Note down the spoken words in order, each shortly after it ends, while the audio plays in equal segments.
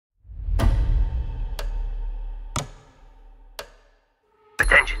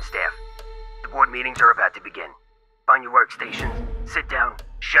meetings are about to begin. Find your workstations, sit down,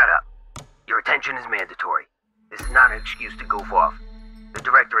 shut up. Your attention is mandatory. This is not an excuse to goof off. The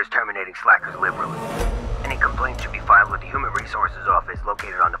director is terminating slackers liberally. Any complaints should be filed with the Human Resources Office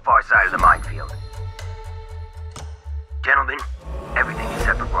located on the far side of the minefield. Gentlemen, everything is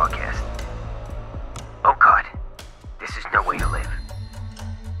set for broadcast. Oh God, this is no way to live.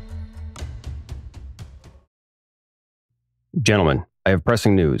 Gentlemen, I have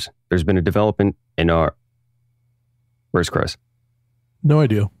pressing news. There's been a development in our... Where's Chris? No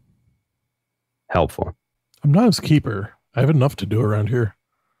idea. Helpful. I'm not his keeper. I have enough to do around here.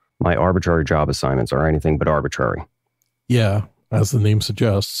 My arbitrary job assignments are anything but arbitrary. Yeah, as the name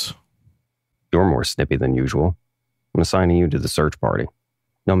suggests. You're more snippy than usual. I'm assigning you to the search party.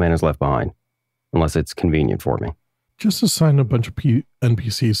 No man is left behind, unless it's convenient for me. Just assign a bunch of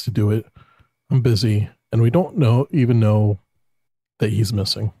NPCs to do it. I'm busy, and we don't even know that he's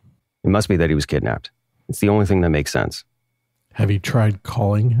missing. It must be that he was kidnapped. It's the only thing that makes sense. Have you tried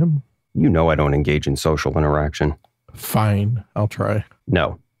calling him? You know I don't engage in social interaction. Fine, I'll try.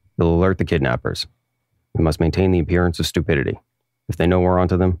 No, he'll alert the kidnappers. We must maintain the appearance of stupidity. If they know we're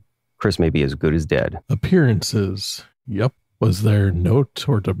onto them, Chris may be as good as dead. Appearances. Yep. Was there note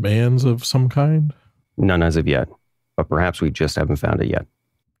or demands of some kind? None as of yet, but perhaps we just haven't found it yet.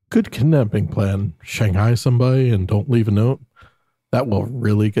 Good kidnapping plan. Shanghai somebody and don't leave a note. That will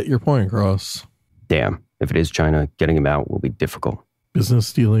really get your point across. Damn, if it is China, getting him out will be difficult.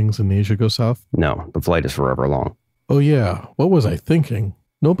 Business dealings in Asia go south? No, the flight is forever long. Oh yeah, what was I thinking?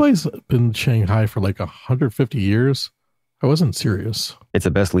 Nobody's been to Shanghai for like 150 years. I wasn't serious. It's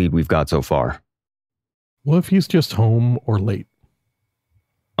the best lead we've got so far. What if he's just home or late?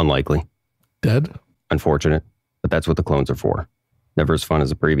 Unlikely. Dead? Unfortunate, but that's what the clones are for. Never as fun as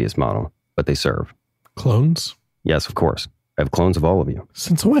the previous model, but they serve. Clones? Yes, of course. I have clones of all of you.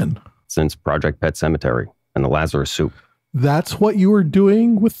 Since when? Since Project Pet Cemetery and the Lazarus Soup. That's what you were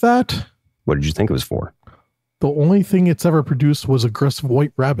doing with that? What did you think it was for? The only thing it's ever produced was aggressive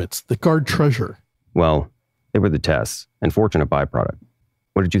white rabbits that guard treasure. Well, they were the tests and fortunate byproduct.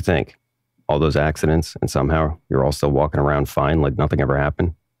 What did you think? All those accidents and somehow you're all still walking around fine like nothing ever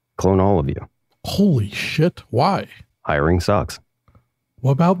happened? Clone all of you. Holy shit, why? Hiring sucks.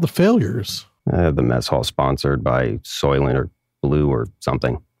 What about the failures? The mess hall sponsored by Soylent or Blue or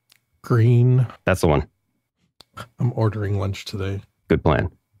something. Green. That's the one. I'm ordering lunch today. Good plan.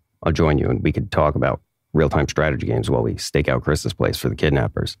 I'll join you and we could talk about real-time strategy games while we stake out Chris's place for the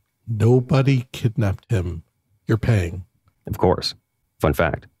kidnappers. Nobody kidnapped him. You're paying. Of course. Fun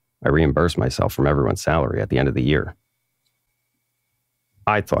fact, I reimburse myself from everyone's salary at the end of the year.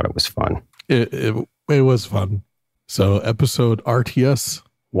 I thought it was fun. It was fun. So episode RTS,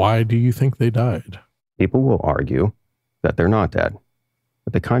 why do you think they died? People will argue that they're not dead,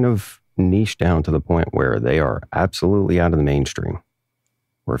 but they kind of niche down to the point where they are absolutely out of the mainstream.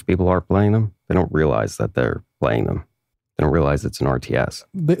 Or if people are playing them, they don't realize that they're playing them. They don't realize it's an RTS.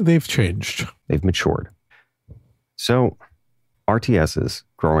 They've changed. They've matured. So RTSs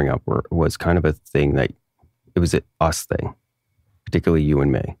growing up was kind of a thing that it was an us thing, particularly you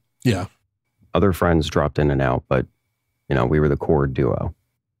and me. Yeah. Other friends dropped in and out, but we were the core duo.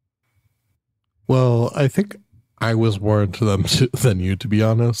 Well, I think I was more into them than you, to be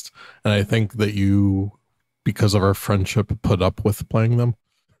honest. And I think that you, because of our friendship, put up with playing them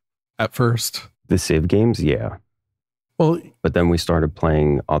at first. The Civ games, yeah. Well, but then we started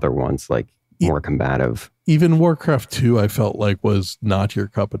playing other ones, like more combative. Even Warcraft 2, I felt like was not your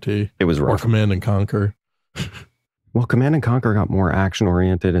cup of tea. It was rough. Or Command and Conquer. Well, Command and Conquer got more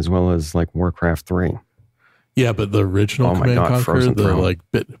action-oriented as well as like Warcraft 3. Yeah, but the original Command and Conquer, Frozen the Throne. like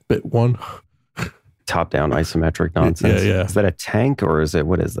bit one. Top-down isometric nonsense. Yeah. Is that a tank or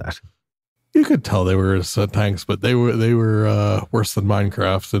what is that? You could tell they were tanks, but they were worse than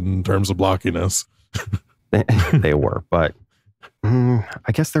Minecraft in terms of blockiness. They were, but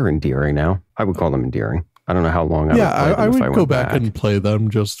I guess they're endearing now. I would call them endearing. I don't know how long I would go back and play them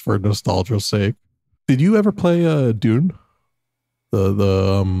just for nostalgia's sake. Did you ever play Dune?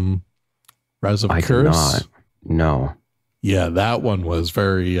 The Rise of Icarus? I did not. No. Yeah, that one was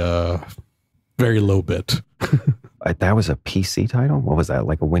very low bit. That was a PC title? What was that?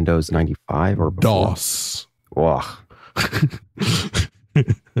 Like a Windows 95 or before? DOS. Ugh.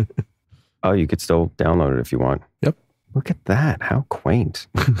 Oh, you could still download it if you want. Yep. Look at that. How quaint.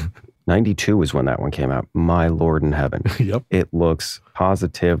 92 was when that one came out. My Lord in heaven. Yep. It looks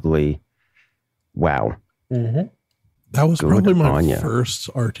positively wow. Mm-hmm. That was probably my first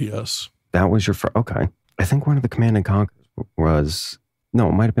RTS. That was your first. Okay. I think one of the Command and Conquer was, no,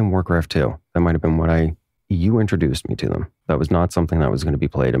 it might have been Warcraft 2. That might have been you introduced me to them. That was not something that was going to be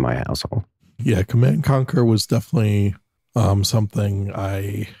played in my household. Yeah, Command and Conquer was definitely something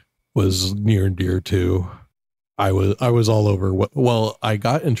I was near and dear to. I was all over. Well, I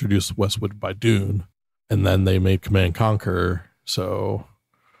got introduced to Westwood by Dune, and then they made Command and Conquer, so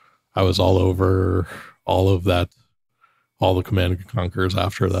I was all over all of that, all the Command and Conquers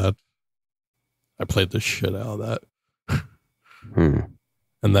after that. I played the shit out of that.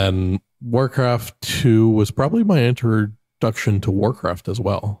 And then Warcraft 2 was probably my introduction to Warcraft as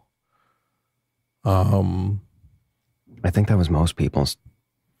well. I think that was most people's.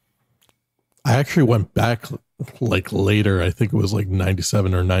 I actually went back like later. I think it was like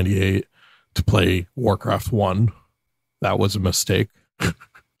 97 or 98 to play Warcraft 1. That was a mistake.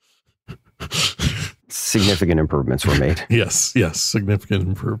 Significant improvements were made. Yes, significant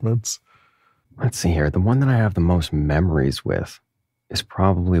improvements. Let's see here. The one that I have the most memories with is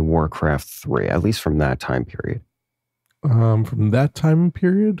probably Warcraft 3, at least from that time period. From that time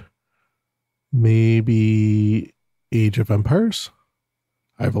period, maybe Age of Empires.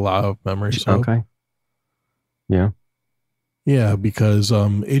 I have a lot of memories. Okay. Yeah. Yeah, because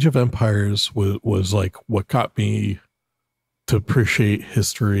Age of Empires was like what got me to appreciate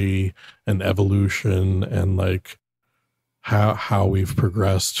history and evolution and like how we've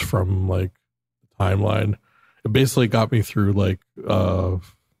progressed from like the timeline. It basically got me through like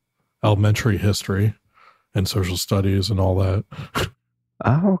elementary history and social studies and all that.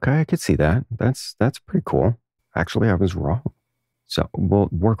 Oh, okay. I could see that. That's pretty cool. Actually, I was wrong. So, well,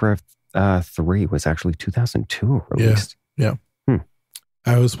 Warcraft 3 was actually 2002 released. Yeah.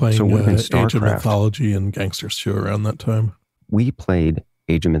 I was playing so Age of Mythology and Gangsters 2 around that time. We played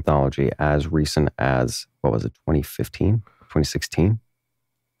Age of Mythology as recent as, what was it, 2015, 2016?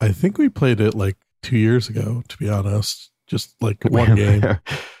 I think we played it like 2 years ago, to be honest. Just like one game.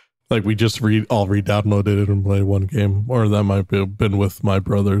 Like we just re-downloaded it and played one game. Or that might have been with my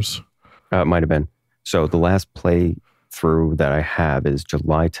brothers. It might have been. So the last playthrough that I have is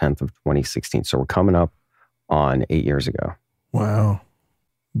July 10th of 2016. So we're coming up on 8 years ago. Wow.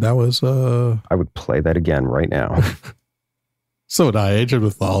 That was... I would play that again right now. So would I. Age of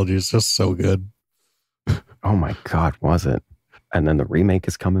Mythology is just so good. Oh my God, was it? And then the remake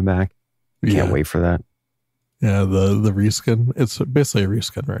is coming back. Can't wait for that. Yeah, the reskin. It's basically a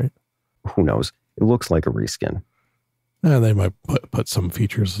reskin, right? Who knows? It looks like a reskin. Yeah, they might put some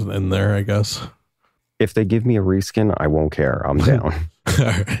features in there, I guess. If they give me a reskin, I won't care. I'm down. All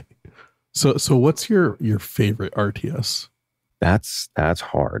right. So what's your favorite RTS? That's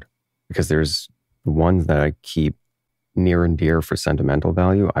hard because there's the ones that I keep near and dear for sentimental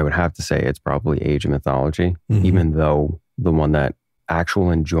value. I would have to say it's probably Age of Mythology, even though the one that actual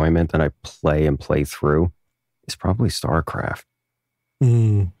enjoyment that I play through is probably Starcraft.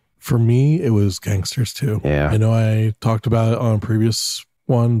 For me, it was Gangsters 2. Yeah. I know I talked about it on a previous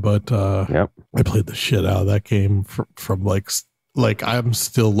one, but I played the shit out of that game from like I'm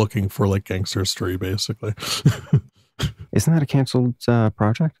still looking for like Gangsters 3, basically. Isn't that a canceled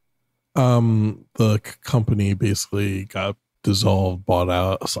project? The company basically got dissolved, bought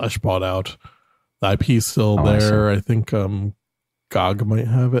out. The IP's still there. I think GOG might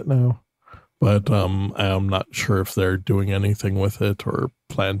have it now, but I'm not sure if they're doing anything with it or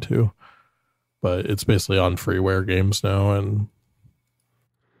plan to. But it's basically on freeware games now, and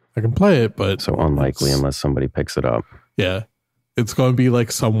I can play it, but so unlikely unless somebody picks it up. Yeah. It's going to be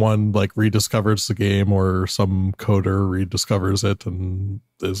like someone like rediscovers the game or some coder rediscovers it and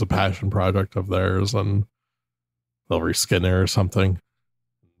is a passion project of theirs and they'll reskin it or something.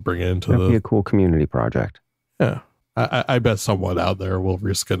 Bring it into That'd be a cool community project. Yeah. I bet someone out there will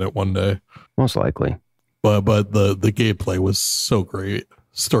reskin it one day. Most likely. But the gameplay was so great.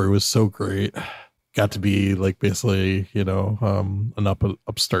 Story was so great. Got to be like basically, an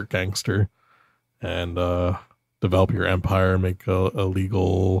upstart gangster and develop your empire, make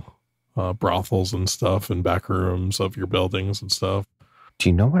illegal brothels and stuff and back rooms of your buildings and stuff. Do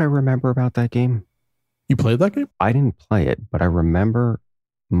you know what I remember about that game? You played that game? I didn't play it, but I remember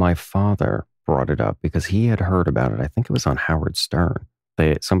my father brought it up because he had heard about it. I think it was on Howard Stern.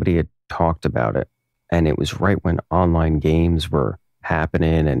 Somebody had talked about it, and it was right when online games were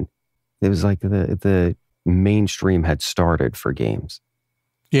happening, and it was like the mainstream had started for games.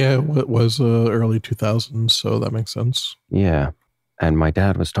 Yeah, it was early 2000s, so that makes sense. Yeah, and my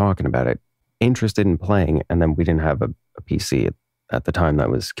dad was talking about it, interested in playing, and then we didn't have a PC at the time that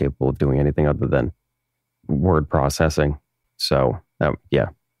was capable of doing anything other than word processing. So,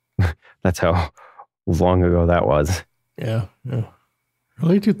 that's how long ago that was. Yeah.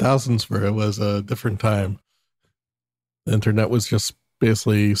 Early 2000s for it was a different time. The internet was just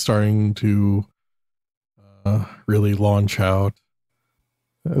basically starting to really launch out.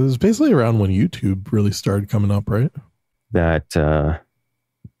 It was basically around when YouTube really started coming up, right? That the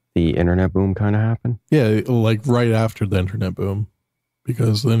internet boom kind of happened. Yeah, like right after the internet boom,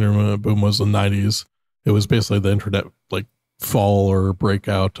 because the internet boom was the 90s. It was basically the internet like fall or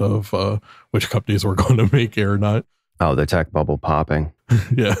breakout of which companies were going to make it or not. Oh, the tech bubble popping.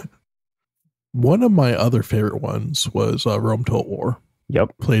 Yeah. One of my other favorite ones was Rome Total War.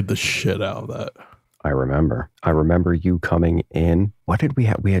 Yep. Played the shit out of that. I remember you coming in. What did we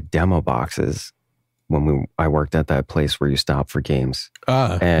have? We had demo boxes when I worked at that place where you stop for games.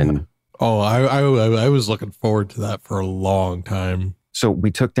 And I was looking forward to that for a long time. So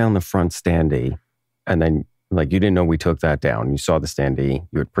we took down the front standee, and then like you didn't know we took that down. You saw the standee,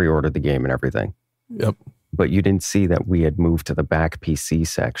 you had pre-ordered the game and everything. Yep. But you didn't see that we had moved to the back PC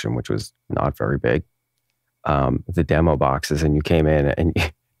section, which was not very big. The demo boxes, and you came in and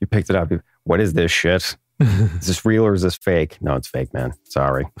you picked it up. What is this shit? Is this real or is this fake? No, it's fake, man.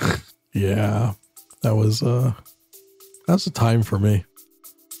 Sorry. Yeah, that was a time for me.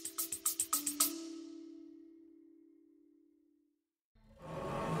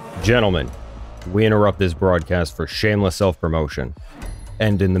 Gentlemen, we interrupt this broadcast for shameless self-promotion.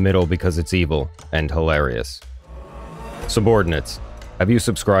 End in the middle because it's evil and hilarious. Subordinates, have you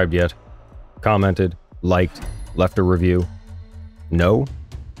subscribed yet? Commented, liked, left a review? No?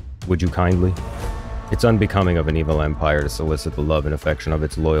 Would you kindly? It's unbecoming of an evil empire to solicit the love and affection of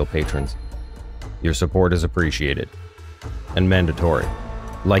its loyal patrons. Your support is appreciated and mandatory,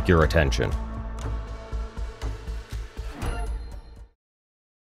 like your attention.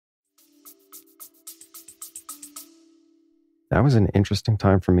 That was an interesting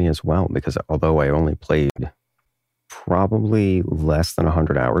time for me as well, because although I only played probably less than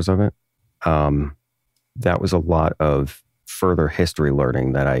 100 hours of it, that was a lot of further history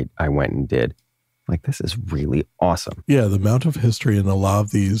learning that I went and did. Like, this is really awesome. Yeah, the amount of history in a lot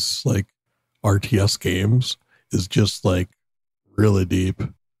of these like RTS games is just like really deep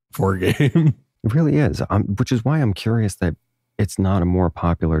for a game. It really is, which is why I'm curious that it's not a more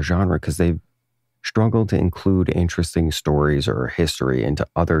popular genre, because they've struggled to include interesting stories or history into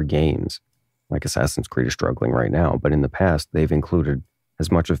other games. Like Assassin's Creed is struggling right now, but in the past, they've included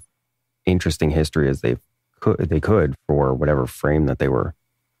as much of interesting history as they could for whatever frame that they were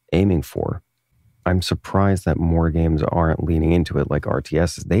aiming for. I'm surprised that more games aren't leaning into it like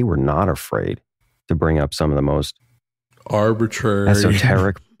RTS. They were not afraid to bring up some of the most arbitrary,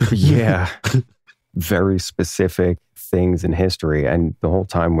 esoteric, yeah, very specific things in history. And the whole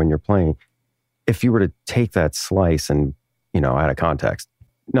time when you're playing, if you were to take that slice and, out of context,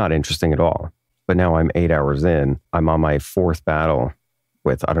 not interesting at all. But now I'm 8 hours in. I'm on my fourth battle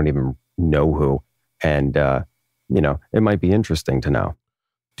with I don't even know who. And, it might be interesting to know.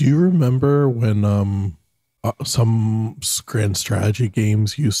 Do you remember when some grand strategy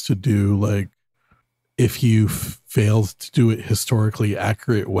games used to do, like, if you failed to do it historically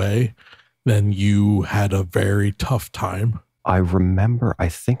accurate way, then you had a very tough time? I remember, I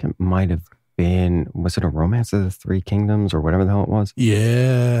think it might have been, was it a Romance of the Three Kingdoms or whatever the hell it was?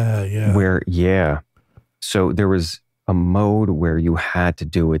 Yeah. So there was a mode where you had to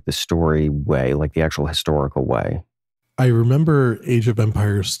do it the story way, like the actual historical way. I remember Age of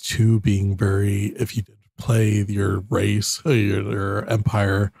Empires 2 being very, if you didn't play your race, your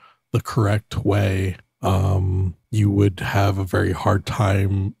empire the correct way, you would have a very hard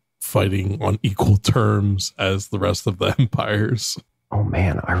time fighting on equal terms as the rest of the empires. Oh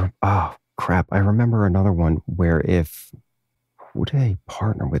man, crap. I remember another one where who did they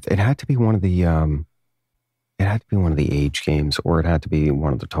partner with? It had to be one of the Age games, or it had to be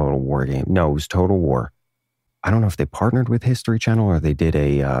one of the Total War games. No, it was Total War. I don't know if they partnered with History Channel or they did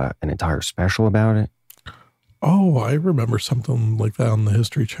an entire special about it. Oh, I remember something like that on the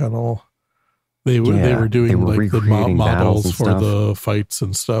History Channel. They were doing like the models for the fights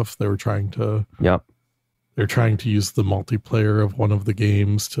and stuff. They were trying to. Yep. They're trying to use the multiplayer of one of the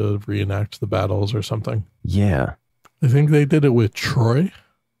games to reenact the battles or something. Yeah. I think they did it with Troy.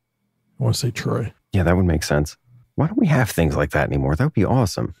 I want to say Troy. Yeah, that would make sense. Why don't we have things like that anymore? That would be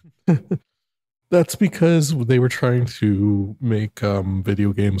awesome. That's because they were trying to make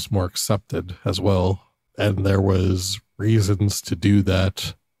video games more accepted as well. And there was reasons to do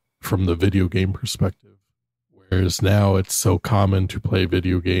that from the video game perspective. Whereas now it's so common to play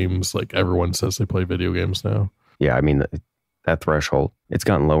video games. Like everyone says they play video games now. Yeah, I mean, that threshold, it's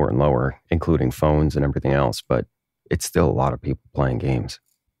gotten lower and lower, including phones and everything else. But it's still a lot of people playing games.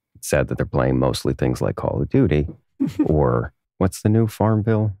 It's sad that they're playing mostly things like Call of Duty or what's the new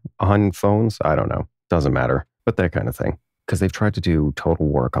Farmville on phones? I don't know. Doesn't matter. But that kind of thing. Because they've tried to do Total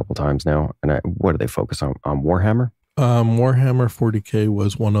War a couple times now. And what do they focus on? On Warhammer? Warhammer 40K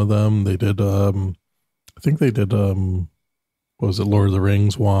was one of them. They did, I think they did, what was it, Lord of the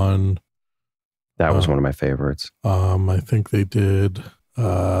Rings one? That was one of my favorites. I think they did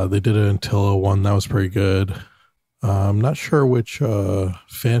an Antilla one. That was pretty good. I'm not sure which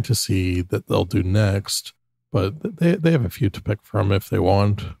fantasy that they'll do next, but they have a few to pick from if they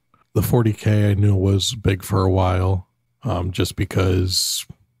want. The 40K I knew was big for a while, just because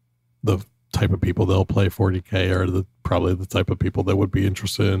the type of people they'll play 40K are probably the type of people that would be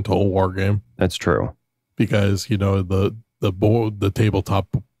interested in Total War game. That's true. Because, the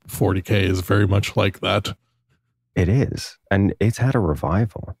tabletop 40K is very much like that. It is. And it's had a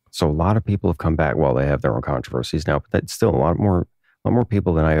revival. So a lot of people have come back. Well, they have their own controversies now, but that's still a lot more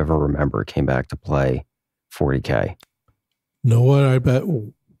people than I ever remember came back to play 40K. Know what I bet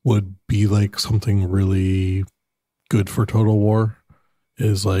would be like something really good for Total War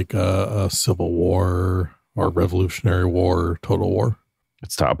is like a Civil War or Revolutionary War Total War.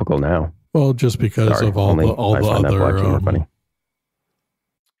 It's topical now. Well, just because of all the other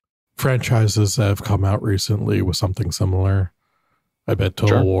franchises that have come out recently with something similar. I bet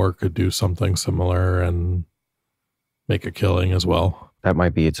Total War could do something similar and make a killing as well. That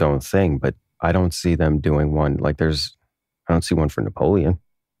might be its own thing, but I don't see them doing one. I don't see one for Napoleon.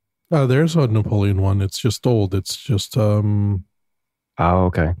 Oh, there's a Napoleon one. It's just old. It's just oh,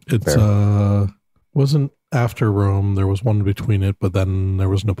 okay. It's wasn't after Rome. There was one between it, but then there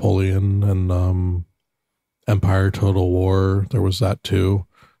was Napoleon and Empire Total War. There was that too.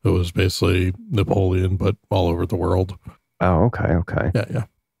 It was basically Napoleon, but all over the world. Oh, okay. Yeah.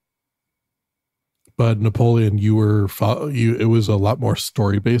 But Napoleon, it was a lot more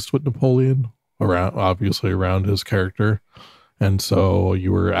story based with Napoleon, around his character. And so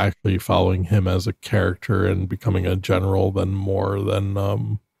you were actually following him as a character and becoming a general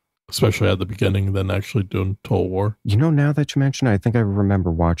especially at the beginning, than actually doing Total War. Now that you mention it, I think I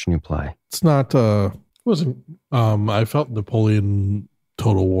remember watching you play. It's not, I felt Napoleon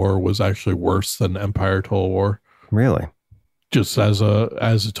Total War was actually worse than Empire Total War. Really? Just as a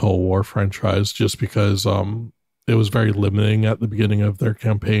Total War franchise, just because it was very limiting at the beginning of their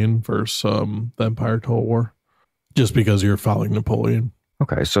campaign versus the Empire Total War. Just because you're following Napoleon.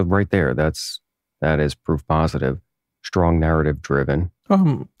 Okay, so right there, that is proof positive. Strong narrative driven.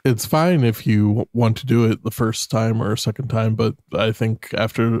 It's fine if you want to do it the first time or a second time, but I think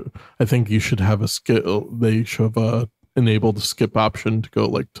you should have a skill. They should have enabled a skip option to go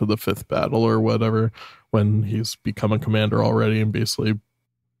like to the 5th battle or whatever when he's become a commander already and basically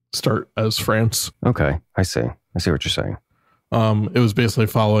start as France. Okay, I see what you're saying. It was basically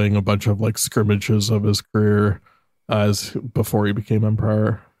following a bunch of like scrimmages of his career as before he became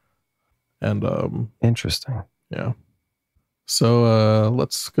emperor. And interesting. Yeah. So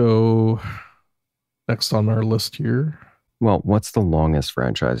let's go next on our list here. Well, what's the longest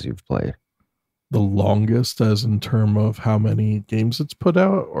franchise you've played? The longest as in terms of how many games it's put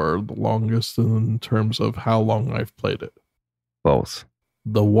out, or the longest in terms of how long I've played it? Both.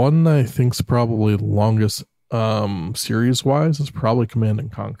 The one I think's probably the longest series wise is probably Command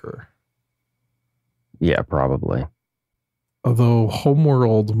and Conquer. Yeah, probably. Although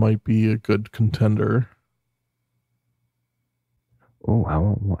Homeworld might be a good contender. Oh,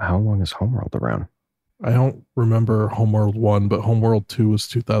 how long is Homeworld around? I don't remember Homeworld 1, but Homeworld 2 was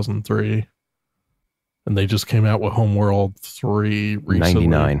 2003. And they just came out with Homeworld 3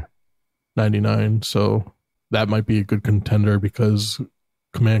 recently. 99. So that might be a good contender because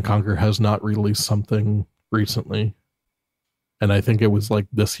Command & Conquer has not released something recently. And I think it was like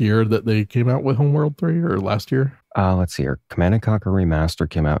this year that they came out with Homeworld 3 or last year. Let's see here. Command & Conquer Remaster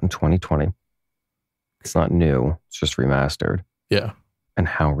came out in 2020. It's not new. It's just remastered. Yeah. And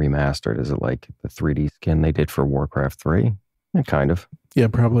how remastered? Is it like the 3D skin they did for Warcraft 3? Yeah, kind of. Yeah,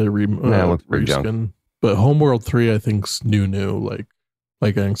 probably a it looks pretty reskin. junk. But Homeworld 3, I think's new,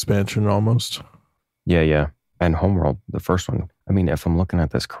 like an expansion almost. Yeah. And Homeworld, the first one, I mean, if I'm looking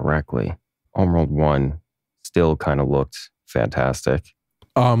at this correctly, Homeworld 1 still kind of looked fantastic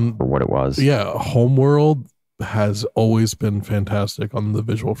for what it was. Yeah, Homeworld has always been fantastic on the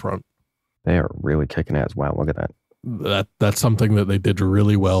visual front. They are really kicking ass. Wow, look at that. That's something that they did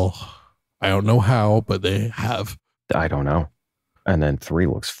really well. I don't know how, but they have. I don't know. And then 3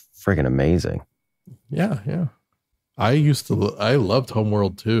 looks friggin' amazing. Yeah. I loved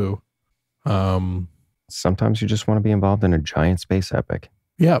Homeworld too. Sometimes you just want to be involved in a giant space epic.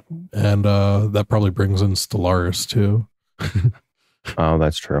 Yeah. And that probably brings in Stellaris too. Oh,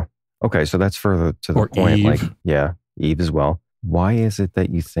 that's true. Okay, so that's further to the point. Eve. Like, yeah, Eve as well. Why is it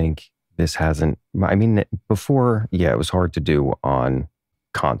that you think this hasn't? I mean, before, yeah, it was hard to do on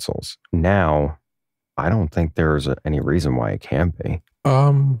consoles. Now, I don't think there's any reason why it can't be.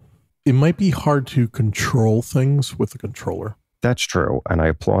 It might be hard to control things with a controller. That's true. And I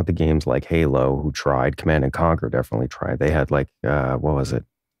applaud the games like Halo who tried. Command and Conquer definitely tried. They had like, what was it?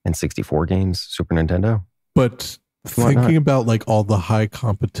 N64 games, Super Nintendo. But thinking about like all the high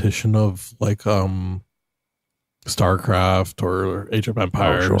competition of like Starcraft or Age of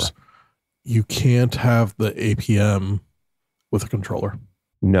Empires, you can't have the APM with a controller.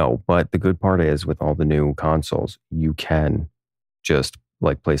 No, but the good part is with all the new consoles, you can just,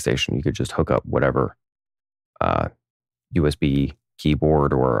 like PlayStation, you could just hook up whatever USB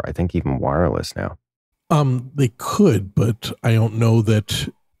keyboard, or I think even wireless now. They could, but I don't know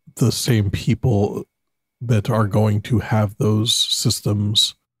that the same people that are going to have those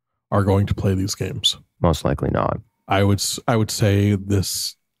systems are going to play these games. Most likely not. I would say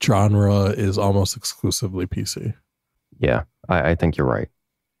this genre is almost exclusively PC. Yeah, I think you're right.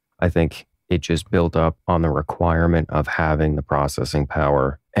 I think it just built up on the requirement of having the processing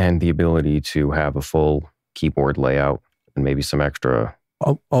power and the ability to have a full keyboard layout and maybe some extra.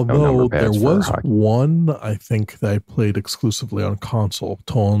 Although there was one, I think, that I played exclusively on console,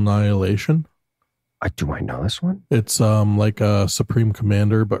 Total Annihilation. Do I know this one? It's like a Supreme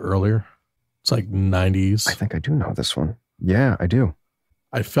Commander, but earlier. It's like 90s. I think I do know this one. Yeah, I do.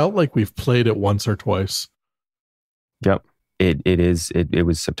 I felt like we've played it once or twice. Yep. It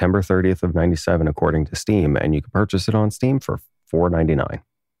was September 30th of 97 according to Steam, and you can purchase it on Steam for $4.99.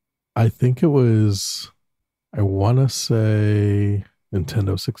 I think it was, I want to say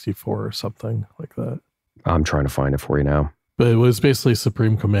Nintendo 64 or something like that. I'm trying to find it for you now. But it was basically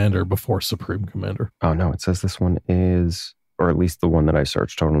Supreme Commander before Supreme Commander. Oh no, it says this one is, or at least the one that I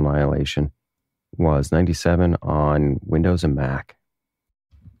searched, Total Annihilation, was 97 on Windows and Mac.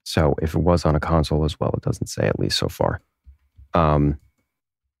 So if it was on a console as well, it doesn't say, at least so far.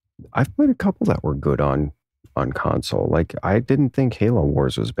 I've played a couple that were good on console. Like, I didn't think Halo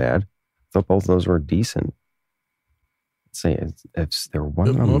Wars was bad. I thought both of those were decent. Let's see, if there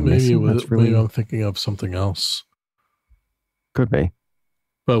one that I'm missing, maybe I'm thinking of something else. Could be.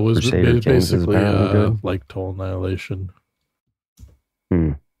 But it was basically like Total Annihilation.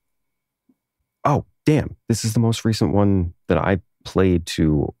 Oh, damn. This is the most recent one that I played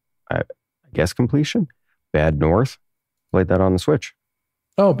to, I guess, completion. Bad North. Played that on the Switch.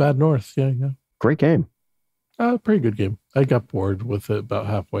 Oh, Bad North. Yeah. Great game. Pretty good game. I got bored with it about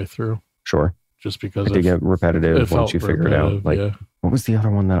halfway through. Sure. Just because it did get repetitive once you figure it out. Like, yeah. What was the other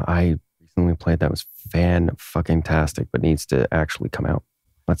one that I recently played that was fan-fucking-tastic but needs to actually come out?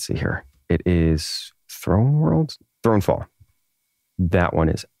 Let's see here. It is Thronefall. That one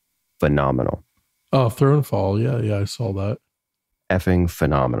is phenomenal. Oh, Thronefall. Yeah, I saw that. Effing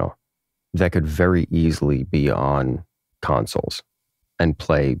phenomenal. That could very easily be on consoles and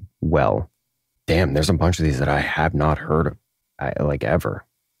play well. Damn, there's a bunch of these that I have not heard of, like, ever.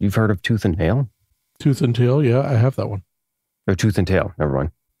 You've heard of Tooth and Nail? Tooth and Tail, yeah, I have that one. Oh, Tooth and Tail, never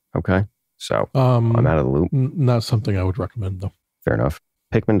mind. Okay, so I'm out of the loop. Not something I would recommend, though. Fair enough.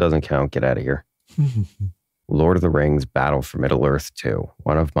 Pikmin doesn't count. Get out of here. Lord of the Rings Battle for Middle-earth 2,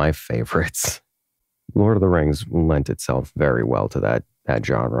 one of my favorites. Lord of the Rings lent itself very well to that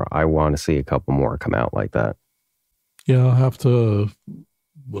genre. I want to see a couple more come out like that. Yeah, I'll have to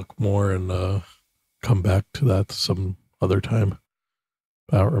look more and come back to that some other time.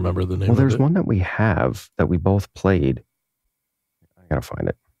 I don't remember the name of it. Well, there's one that we have that we both played. I gotta find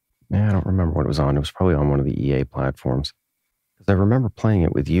it. Yeah, I don't remember what it was on. It was probably on one of the EA platforms. Because I remember playing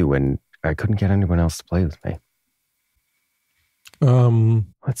it with you and I couldn't get anyone else to play with me.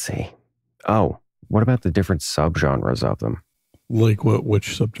 Let's see. Oh, what about the different subgenres of them? Like what? Which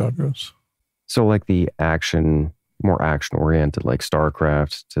subgenres? So like the more action-oriented, like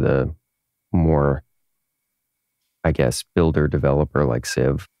StarCraft, to the more, I guess, builder-developer like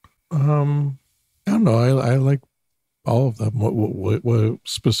Civ. I don't know. I like all of them. What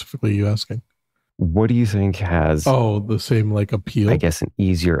specifically are you asking? What do you think has... Oh, the same like appeal? I guess an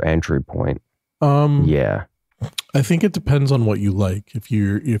easier entry point. Yeah. I think it depends on what you like. If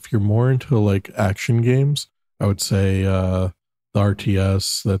you're more into like action games, I would say the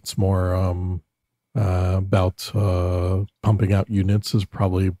RTS that's more about pumping out units is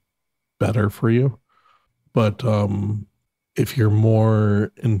probably better for you. But if you're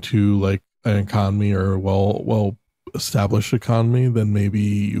more into like an economy or well established economy, then maybe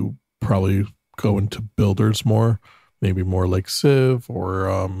you probably go into builders more, maybe more like Civ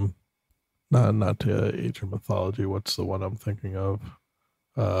or not to Age of Mythology. What's the one I'm thinking of?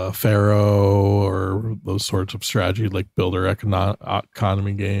 Pharaoh or those sorts of strategy like builder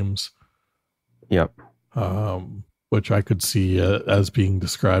economy games. Yep. which I could see as being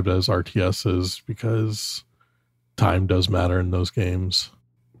described as RTSs because time does matter in those games.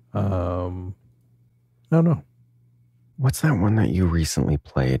 I don't know. What's that one that you recently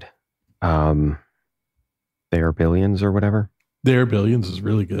played? They Are Billions or whatever? They Are Billions is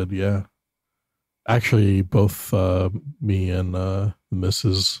really good, yeah. Actually, both me and the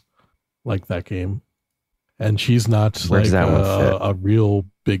missus like that game. And she's not Where does like that one fit? a real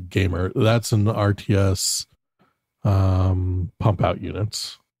big gamer. That's an RTS pump out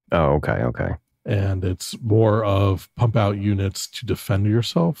units. Oh, okay. And it's more of pump out units to defend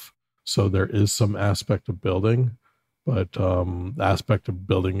yourself. So there is some aspect of building, but the aspect of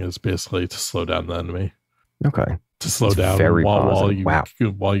building is basically to slow down the enemy. Okay. To slow It's down very while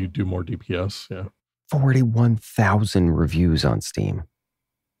positive. while you do more DPS. Yeah. 41,000 reviews on Steam.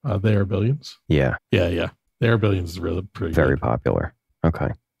 They Are Billions. Yeah. Yeah. They Are Billions is really pretty Very good. popular. Okay.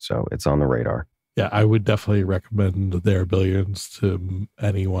 So it's on the radar. Yeah, I would definitely recommend They Are Billions to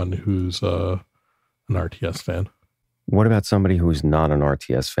anyone who's an RTS fan. What about somebody who's not an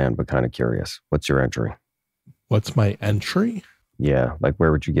RTS fan but kind of curious? What's your entry? What's my entry? Yeah, like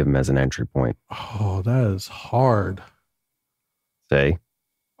where would you give them as an entry point? Oh, that is hard. Say?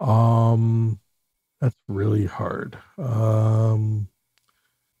 That's really hard.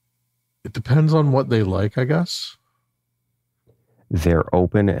 It depends on what they like, I guess. They're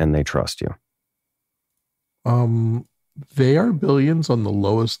open and they trust you. They Are Billions on the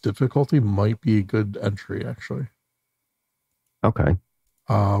lowest difficulty might be a good entry, actually. Okay.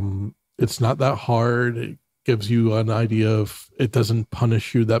 It's not that hard. It gives you an idea of, it doesn't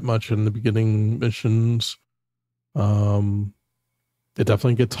punish you that much in the beginning missions. It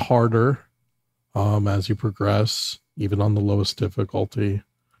definitely gets harder as you progress, even on the lowest difficulty.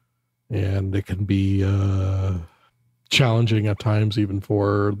 And it can be challenging at times, even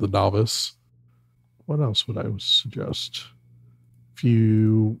for the novice. What else would I suggest? If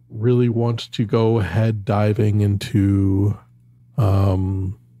you really want to go ahead diving into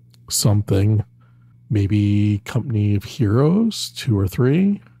something, maybe Company of Heroes 2 or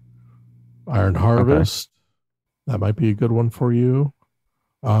 3, Iron Harvest. Okay. That might be a good one for you.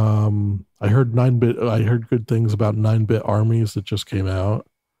 I heard 9-bit. I heard good things about 9-bit armies that just came out,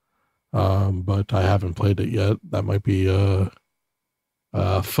 but I haven't played it yet. That might be a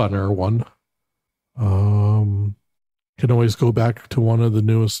funner one. Can always go back to one of the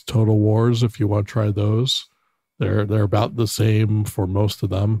newest Total Wars if you want to try those. They're about the same for most of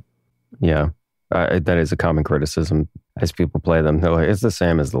them. Yeah, that is a common criticism as people play them. They're like, it's the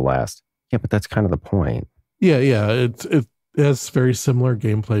same as the last. Yeah, but that's kind of the point. Yeah. It has very similar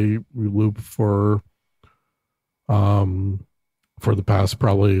gameplay loop for the past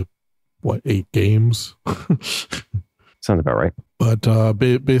probably 8 games. Sounds about right. But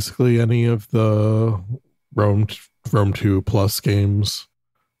basically, any of the Rome 2 plus games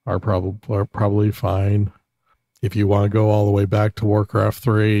are probably fine. If you want to go all the way back to Warcraft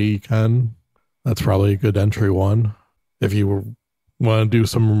 3, you can. That's probably a good entry one. If you want to do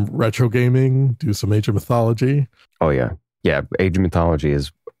some retro gaming, do some Age of Mythology. Oh, yeah. Yeah, Age of Mythology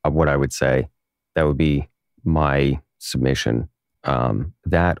is what I would say. That would be my submission.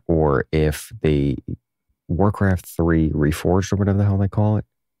 That, or if the Warcraft 3 Reforged or whatever the hell they call it,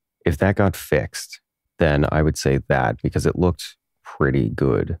 if that got fixed, then I would say that, because it looked pretty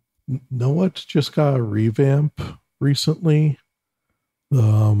good. Know what just got a revamp recently?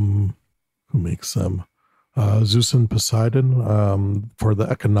 Who makes them? Zeus and Poseidon, for the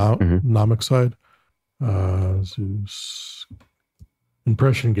economic side. Zeus.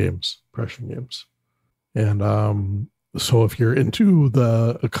 Impression games. And so if you're into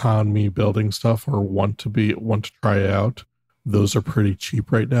the economy building stuff or want to try it out, those are pretty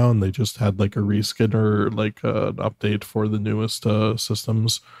cheap right now, and they just had like a reskin or like an update for the newest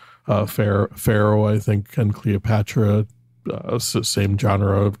systems. Pharaoh, I think, and Cleopatra, same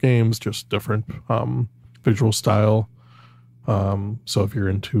genre of games, just different visual style. So if you're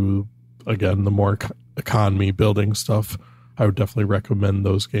into, again, the more economy building stuff, I would definitely recommend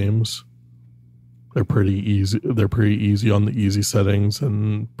those games. They're pretty easy. They're pretty easy on the easy settings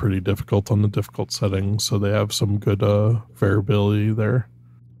and pretty difficult on the difficult settings. So they have some good variability there.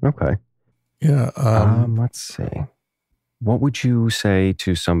 Okay. Yeah. Let's see. What would you say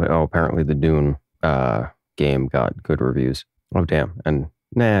to somebody? Oh, apparently the Dune game got good reviews. Oh, damn. And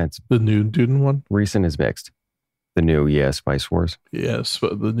it's the new Dune one. Recent is mixed. The new, Spice Wars. Yes,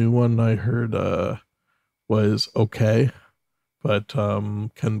 but the new one I heard was okay, but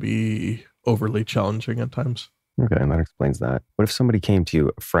can be overly challenging at times. Okay, and that explains that. What if somebody came to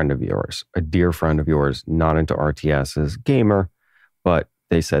you, a friend of yours, a dear friend of yours, not into RTSs, gamer, but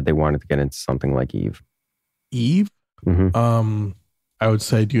they said they wanted to get into something like Eve? Eve? I would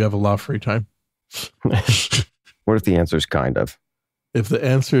say, do you have a lot of free time? What if the answer is kind of? If the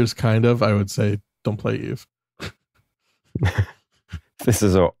answer is kind of, I would say, don't play Eve. This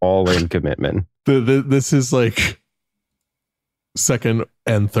is an all-in commitment. This is like second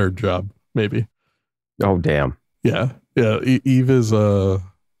and third job, maybe. Oh, damn. Yeah. Eve has a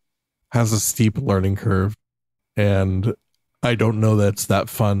steep learning curve, and I don't know that's that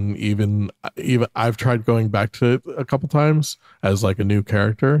fun. Even I've tried going back to it a couple times as like a new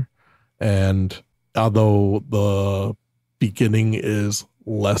character, and although the beginning is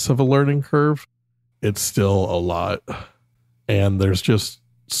less of a learning curve, it's still a lot. And there's just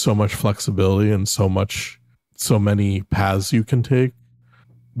so much flexibility and so many paths you can take.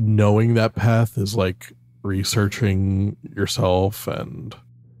 Knowing that path is like researching yourself, and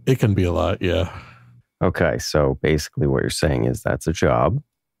it can be a lot. Yeah. Okay. So basically what you're saying is that's a job.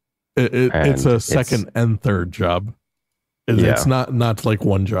 It's a second and third job. It's not like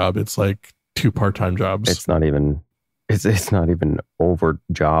one job. It's like two part-time jobs. It's not even over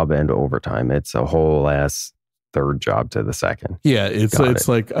job and overtime. It's a whole ass third job to the second. Yeah, it's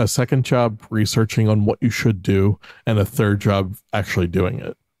like a second job researching on what you should do, and a third job actually doing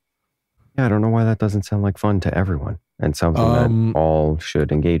it. Yeah, I don't know why that doesn't sound like fun to everyone, and something that all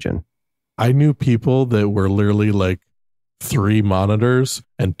should engage in. I knew people that were literally like 3 monitors,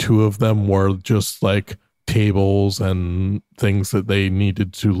 and 2 of them were just like tables and things that they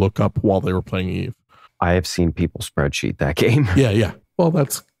needed to look up while they were playing Eve. I have seen people spreadsheet that game. Yeah. Well,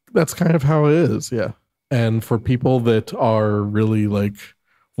 that's kind of how it is. Yeah. And for people that are really like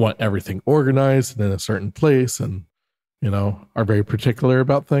want everything organized and in a certain place, and are very particular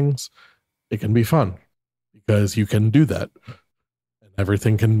about things, it can be fun because you can do that, and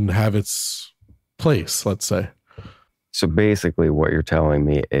everything can have its place. Let's say. So basically, what you're telling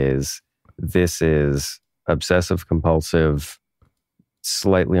me is this is obsessive compulsive,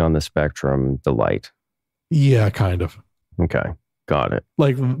 slightly on the spectrum delight. Yeah, kind of. Okay, got it.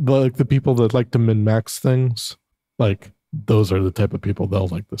 Like the people that like to min-max things, like those are the type of people they'll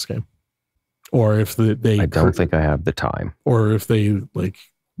like this game. Or if I don't think I have the time. Or if they like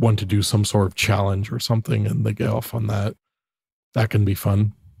want to do some sort of challenge or something and they get off on that, that can be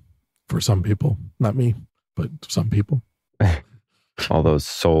fun for some people. Not me, but some people. All those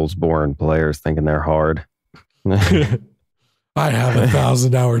Soulsborne players thinking they're hard. I have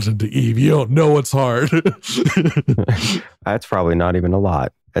 1,000 hours into Eve. You don't know what's hard. That's probably not even a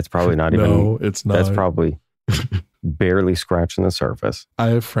lot. That's probably not even. No, it's not. That's probably barely scratching the surface. I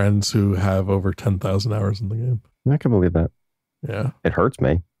have friends who have over 10,000 hours in the game. I can believe that. Yeah. It hurts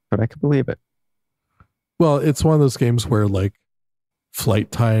me, but I can believe it. Well, it's one of those games where like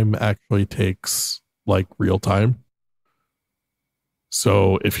flight time actually takes like real time.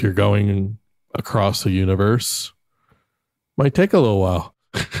 So if you're going across a universe, might take a little while.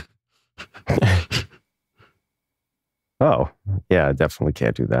 Oh, yeah, I definitely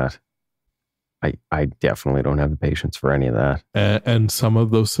can't do that. I definitely don't have the patience for any of that. And some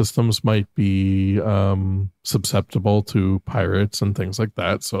of those systems might be susceptible to pirates and things like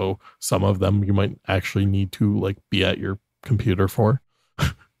that. So some of them you might actually need to like be at your computer for.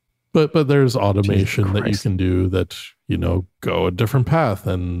 But there's automation that you can do that, go a different path,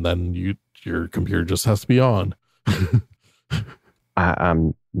 and then your computer just has to be on.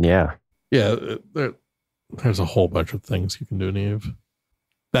 Yeah. There's a whole bunch of things you can do in Eve.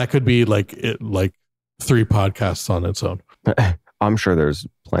 That could be like 3 podcasts on its own. I'm sure there's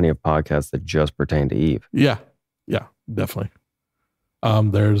plenty of podcasts that just pertain to Eve. Yeah, definitely.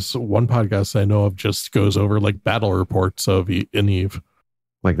 There's one podcast I know of just goes over like battle reports in Eve.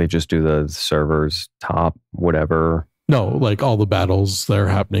 Like they just do the servers top, whatever. No, like all the battles that are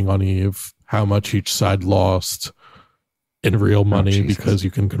happening on Eve, how much each side lost in real money, because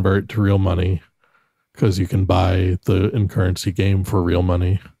you can convert it to real money, because you can buy the in-currency game for real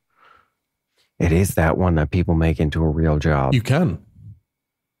money. It is that one that people make into a real job. You can.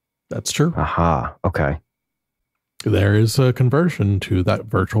 That's true. Aha. Okay. There is a conversion to that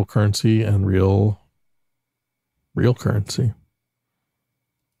virtual currency and real currency.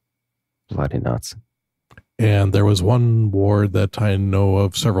 Bloody nuts. And there was one war that I know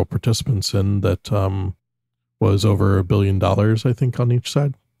of several participants in that was over $1 billion, I think, on each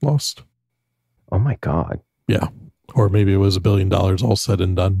side lost. Oh my God. Yeah. Or maybe it was $1 billion all said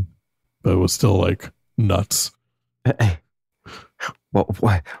and done, but it was still like nuts.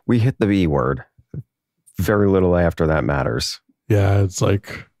 Well, we hit the B word. Very little after that matters. Yeah. It's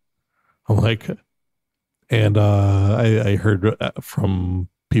like, and I heard from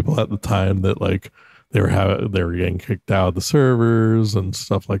people at the time that like they were getting kicked out of the servers and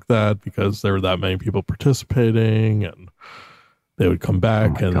stuff like that because there were that many people participating, and they would come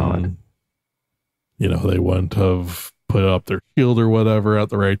back and they wouldn't have put up their shield or whatever at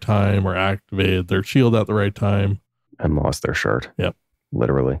the right time, or activated their shield at the right time, and lost their shirt. Yep.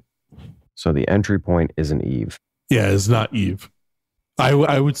 Literally. So the entry point isn't Eve. Yeah, it's not Eve.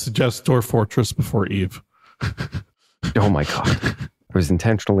 I would suggest Dwarf Fortress before Eve. Oh my God. I was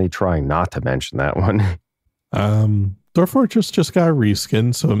intentionally trying not to mention that one. Dwarf Fortress just got a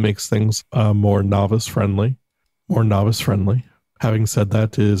reskin, so it makes things more novice friendly. Having said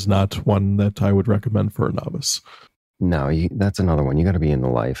that, it is not one that I would recommend for a novice. No, that's another one. You got to be in the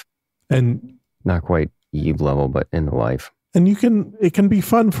life. And not quite Eve level, but in the life. And it can be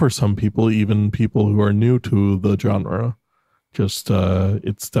fun for some people, even people who are new to the genre. Just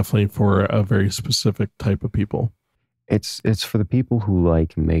it's definitely for a very specific type of people. It's for the people who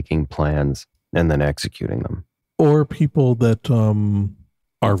like making plans and then executing them, or people that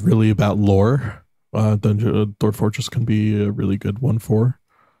are really about lore. Dwarf Fortress can be a really good one for.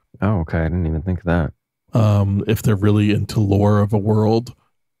 Oh, okay. I didn't even think of that. If they're really into lore of a world,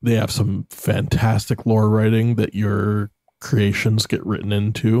 they have some fantastic lore writing that your creations get written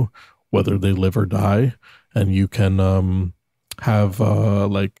into, whether they live or die, and you can have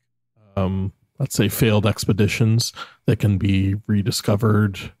let's say failed expeditions that can be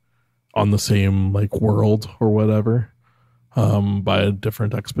rediscovered on the same world or whatever by a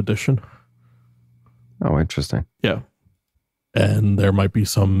different expedition. Oh, interesting. Yeah. And there might be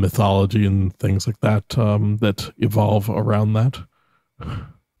some mythology and things like that that evolve around that.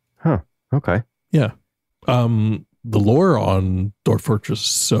 Huh. Okay. Yeah. The lore on Dwarf Fortress is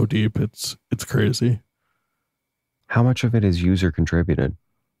so deep, it's crazy. How much of it is user contributed?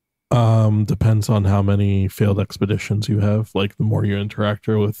 Depends on how many failed expeditions you have. The more you interact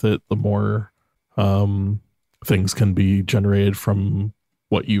with it, the more things can be generated from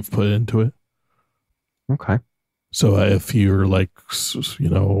what you've put into it. Okay. So if you're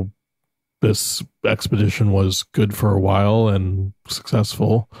this expedition was good for a while and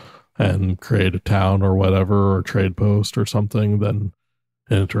successful and create a town or whatever, or trade post or something, then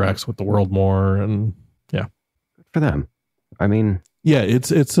it interacts with the world more. And yeah. Good for them. I mean, yeah,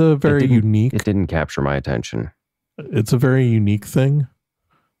 it's a very unique. It didn't capture my attention. It's a very unique thing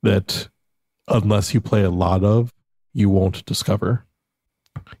that unless you play a lot of, you won't discover.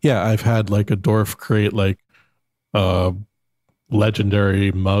 Yeah, I've had a dwarf create a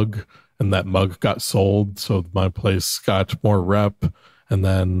legendary mug, and that mug got sold, so my place got more rep. And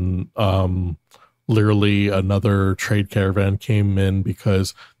then literally another trade caravan came in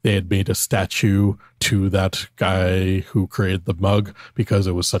because they had made a statue to that guy who created the mug because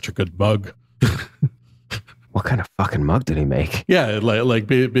it was such a good mug. What kind of fucking mug did he make? Yeah,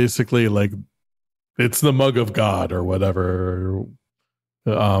 basically it's the mug of God or whatever.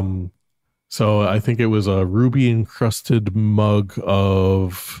 So I think it was a ruby encrusted mug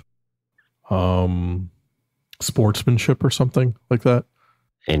of sportsmanship or something like that.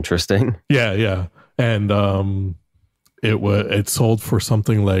 Interesting. Yeah. And it sold for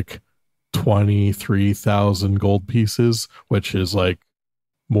something like 23,000 gold pieces, which is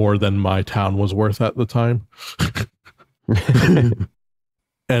more than my town was worth at the time.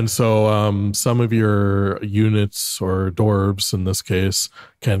 And so some of your units, or dwarves in this case,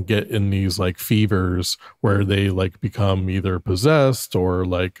 can get in these fevers where they become either possessed or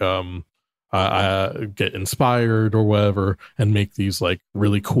get inspired or whatever, and make these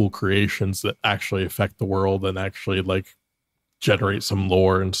really cool creations that actually affect the world and actually generate some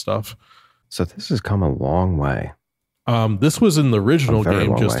lore and stuff. So this has come a long way. This was in the original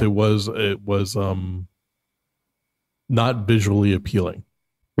game, just it was not visually appealing.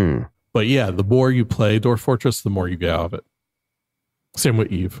 But yeah, the more you play Dwarf Fortress, the more you get out of it. Same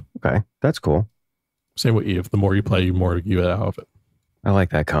with Eve. Okay, that's cool. Same with Eve. The more you play, the more you get out of it. I like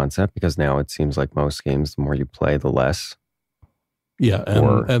that concept, because now it seems like most games, the more you play, the less. Yeah,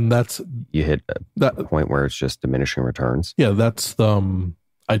 and that's you hit a point where it's just diminishing returns. Yeah, that's the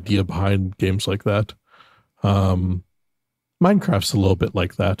idea behind games like that. Minecraft's a little bit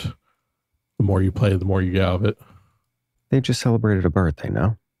like that. The more you play, the more you get out of it. They just celebrated a birthday,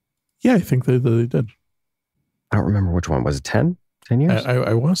 no? Yeah, I think they did. I don't remember which one. Was it 10? 10 years?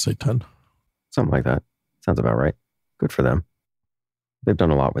 I want to say 10. Something like that. Sounds about right. Good for them. They've done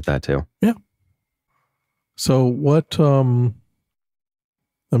a lot with that too. Yeah. So what, let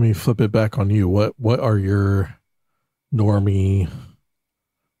me flip it back on you. What are your normie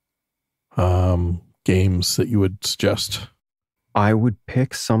games that you would suggest? I would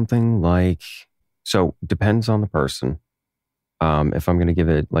pick something depends on the person. If I'm going to give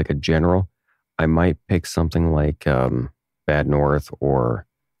it a general, I might pick something like Bad North or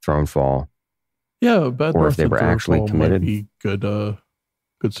Thronefall. Yeah, Bad Or North if they and were actually Thronefall committed. might be good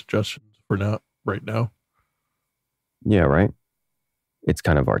suggestions for now, right now. Yeah, right? It's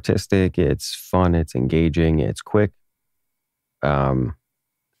kind of artistic, it's fun, it's engaging, it's quick. The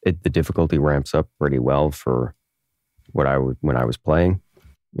difficulty ramps up pretty well for when I was playing.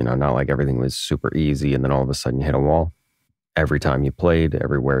 You know, not like everything was super easy and then all of a sudden you hit a wall. Every time you played,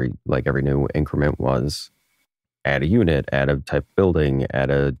 everywhere, like every new increment was add a unit, add a type of building, add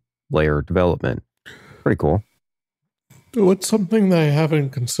a layer of development. Pretty cool. What's something that I haven't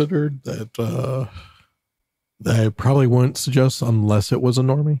considered that I probably wouldn't suggest unless it was a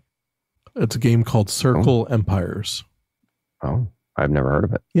normie? It's a game called Circle Empires. Oh, I've never heard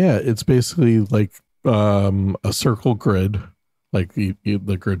of it. Yeah, it's basically like a circle grid. Like the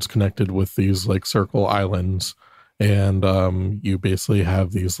grid's connected with these like circle islands, and you basically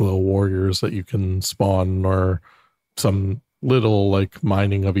have these little warriors that you can spawn, or some little like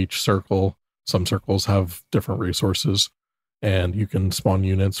mining of each circle. Some circles have different resources, and you can spawn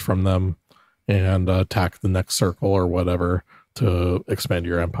units from them and attack the next circle or whatever to expand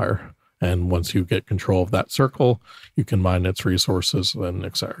your empire. And once you get control of that circle, you can mine its resources and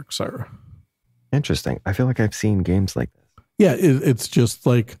et cetera, et cetera. Interesting. I feel like I've seen games like this. Yeah, it's just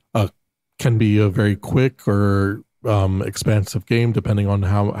like can be a very quick or expansive game depending on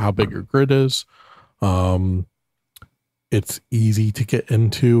how big your grid is. It's easy to get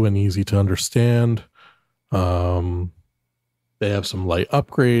into and easy to understand. They have some light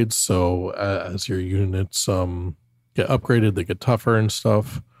upgrades, so as your units get upgraded, they get tougher and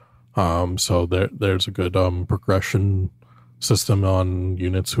stuff. So there's a good progression system on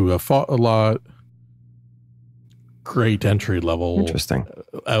units who have fought a lot. Great entry level. Interesting.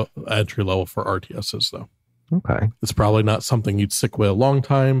 Entry level for RTSs, though. Okay. It's probably not something you'd stick with a long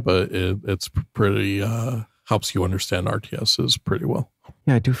time, but it's pretty helps you understand RTSs pretty well.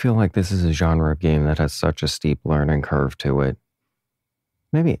 Yeah, I do feel like this is a genre of game that has such a steep learning curve to it.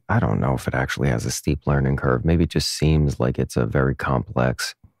 Maybe, I don't know if it actually has a steep learning curve. Maybe it just seems like it's a very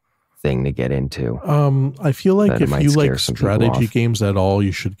complex thing to get into. I feel like if you like strategy games at all,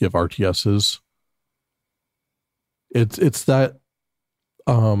 you should give RTSs. It's that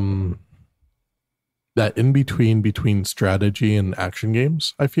that in between strategy and action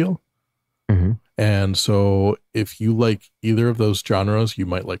games, I feel. Mm-hmm. And so if you like either of those genres, you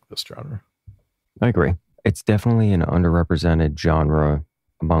might like this genre. I agree. It's definitely an underrepresented genre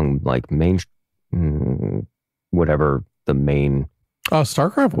among like whatever the main.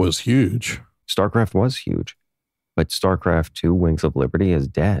 StarCraft was huge. StarCraft was huge, but StarCraft 2 Wings of Liberty is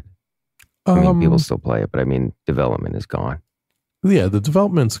dead. I mean, people still play it, but I mean, development is gone. Yeah, the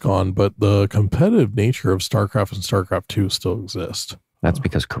development's gone, but the competitive nature of StarCraft and StarCraft 2 still exist. That's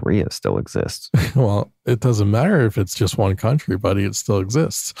because Korea still exists. Well, it doesn't matter if it's just one country, buddy. It still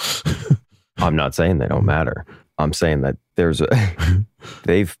exists. I'm not saying they don't matter. I'm saying that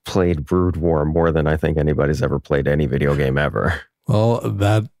they've played Brood War more than I think anybody's ever played any video game ever. Well,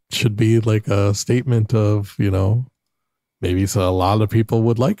 that should be like a statement of, maybe a lot of people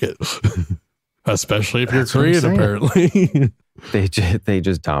would like it, especially if you're Korean, apparently. They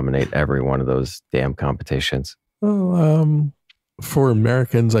just dominate every one of those damn competitions. Well, for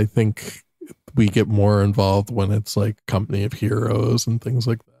Americans, I think we get more involved when it's like Company of Heroes and things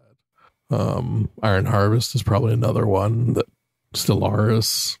like that. Iron Harvest is probably another one. That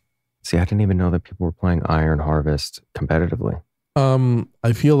Stellaris. See, I didn't even know that people were playing Iron Harvest competitively.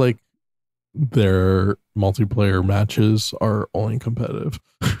 I feel like their multiplayer matches are only competitive.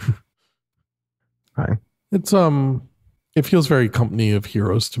 Right. It's it feels very Company of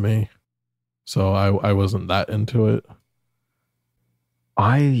Heroes to me. So I wasn't that into it.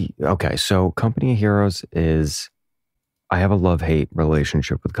 So Company of Heroes is, I have a love-hate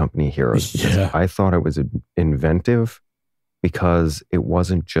relationship with Company of Heroes. Yeah. I thought it was inventive because it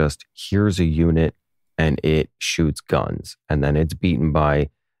wasn't just, here's a unit and it shoots guns and then it's beaten by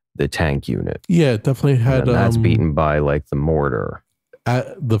the tank unit. Yeah, it definitely had... And that's beaten by like the mortar.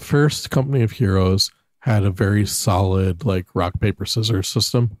 The first Company of Heroes had a very solid like rock, paper, scissors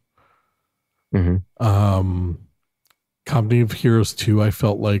system. Mm-hmm. Company of Heroes 2, I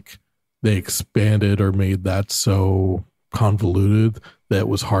felt like they expanded or made that so convoluted that it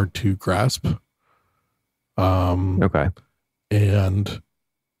was hard to grasp. Okay. And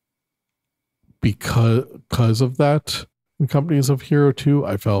because of that, in Companies of Hero 2,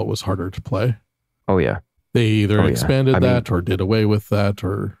 I felt it was harder to play. Oh, yeah. They either expanded that or did away with that,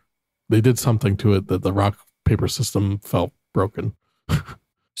 or they did something to it that the rock, paper system felt broken.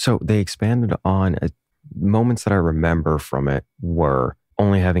 So they expanded on moments that I remember from it were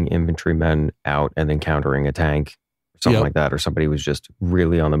only having infantrymen out and then countering a tank, something like that, or somebody was just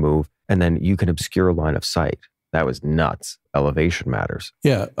really on the move. And then you can obscure line of sight. That was nuts. Elevation matters.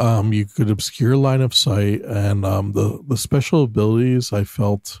 Yeah, you could obscure line of sight, and the special abilities I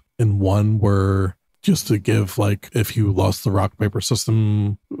felt in one were just to give, like, if you lost the rock paper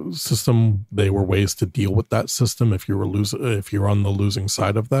system, they were ways to deal with that system if you were on the losing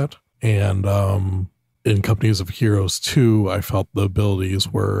side of that. And in Companies of Heroes 2, I felt the abilities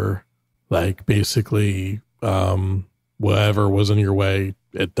were like basically whatever was in your way,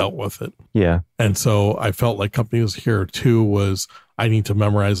 it dealt with it. Yeah. And so I felt like Companies of Heroes 2 was, I need to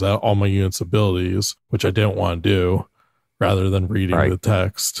memorize all my units' abilities, which I didn't want to do, rather than reading the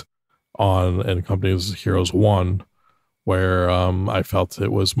text in Companies of Heroes 1, where I felt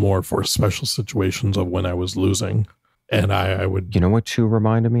it was more for special situations of when I was losing. And I would... You know what 2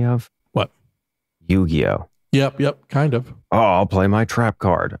 reminded me of? What? Yu-Gi-Oh! Yep, kind of. Oh, I'll play my trap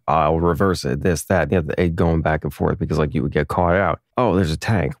card. I'll reverse it, this, that, going back and forth, because like you would get caught out. Oh, there's a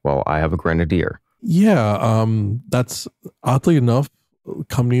tank. Well, I have a grenadier. Yeah, that's oddly enough,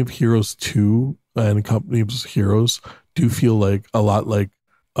 Company of Heroes 2 and Company of Heroes do feel like a lot like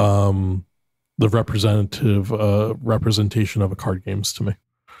the representation of a card games to me.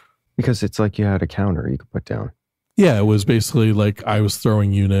 Because it's like you had a counter you could put down. Yeah, it was basically like I was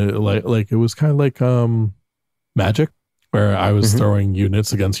throwing like it was kind of like Magic, where I was throwing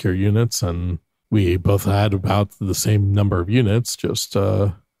units against your units, and we both had about the same number of units, just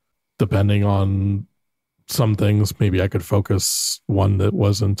depending on some things. Maybe I could focus one that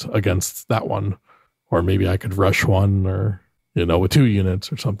wasn't against that one, or maybe I could rush one, or, with 2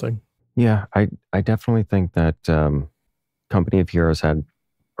 units or something. Yeah, I definitely think that Company of Heroes had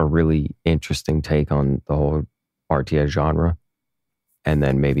a really interesting take on the whole RTS genre, and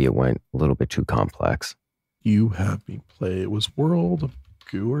then maybe it went a little bit too complex. You have me play, it was World of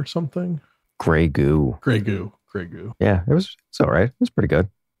Goo or something? Grey Goo. Yeah, it's all right. It was pretty good.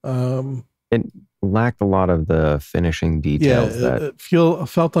 It lacked a lot of the finishing details. It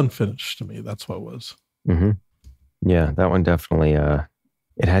felt unfinished to me. That's what it was. Mm-hmm. Yeah, that one definitely,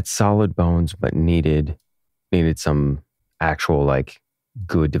 it had solid bones, but needed some actual, like,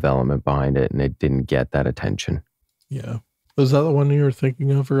 good development behind it, and it didn't get that attention. Yeah. Was that the one you were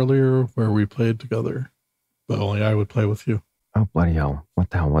thinking of earlier where we played together? But only I would play with you. Oh, bloody hell. What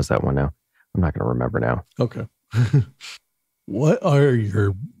the hell was that one now? I'm not going to remember now. Okay. What are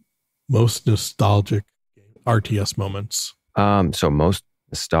your most nostalgic RTS moments? So most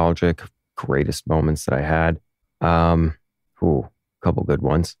nostalgic, greatest moments that I had. A couple good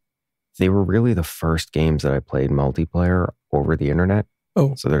ones. They were really the first games that I played multiplayer over the internet.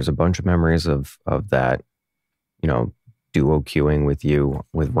 Oh. So there's a bunch of memories of that, duo queuing with you,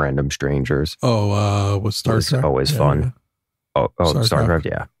 with random strangers. Oh, with Starcraft. It's always fun. Yeah. Oh, Starcraft,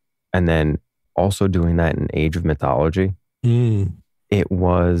 yeah. And then also doing that in Age of Mythology. It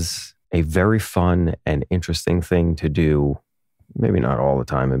was a very fun and interesting thing to do. Maybe not all the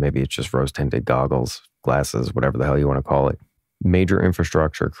time, and maybe it's just rose-tinted goggles, glasses, whatever the hell you want to call it. Major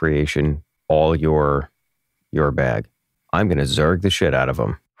infrastructure creation, all your bag. I'm going to Zerg the shit out of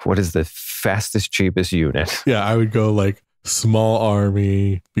them. What is the fastest, cheapest unit? Yeah, I would go like small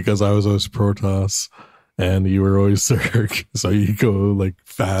army because I was always Protoss and you were always Zerg. So you go like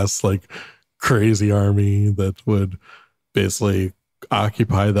fast, like crazy army that would basically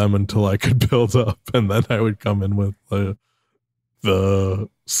occupy them until I could build up. And then I would come in with the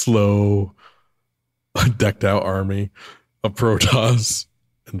slow, decked out army of Protoss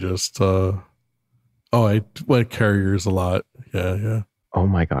and just, I went carriers a lot. Yeah. Oh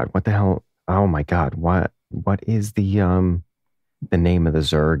my God. What the hell? Oh my God. What is the name of the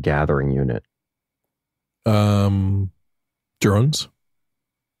Zerg gathering unit? Drones.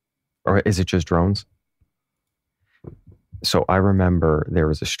 Or is it just drones? So I remember there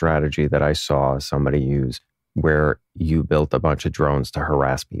was a strategy that I saw somebody use where you built a bunch of drones to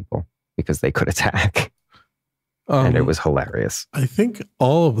harass people because they could attack. And it was hilarious. I think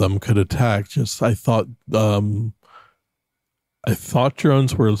all of them could attack. Just I thought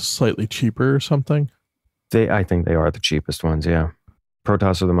drones were slightly cheaper or something. I think they are the cheapest ones. Yeah,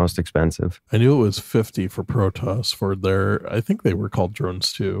 Protoss are the most expensive. I knew it was 50 for Protoss for their. I think they were called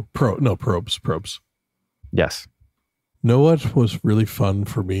drones too. Probes. Yes. Know what was really fun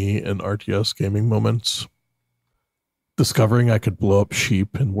for me in RTS gaming moments? Discovering I could blow up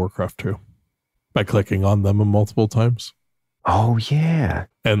sheep in Warcraft 2. By clicking on them multiple times. Oh, yeah.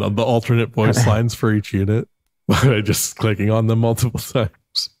 And the alternate voice lines for each unit by just clicking on them multiple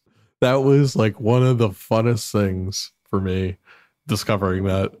times. That was like one of the funnest things for me, discovering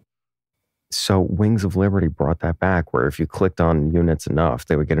that. So Wings of Liberty brought that back, where if you clicked on units enough,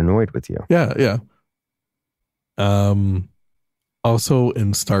 they would get annoyed with you. Yeah. Also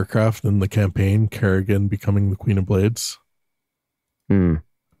in StarCraft, in the campaign, Kerrigan becoming the Queen of Blades.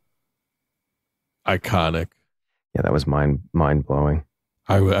 Iconic. Yeah, that was mind blowing.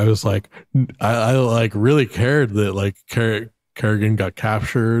 I was like, I like really cared that like Kerrigan got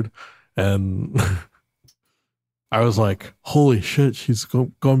captured, and I was like, holy shit, she's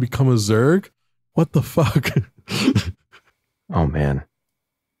going to become a Zerg? What the fuck? Oh man.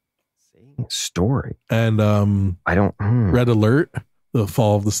 Story. And I don't Red Alert, the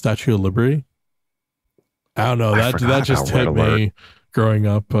fall of the Statue of Liberty. I don't know. That just hit me growing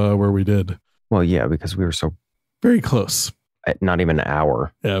up where we did. Well, yeah, because we were so very close. Not even an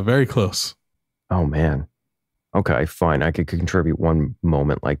hour. Yeah, very close. Oh man. Okay, fine. I could contribute one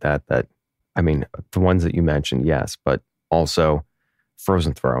moment like that. I mean, the ones that you mentioned, yes, but also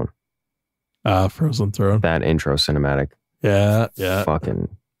Frozen Throne. Frozen Throne. That intro cinematic. Yeah. Fucking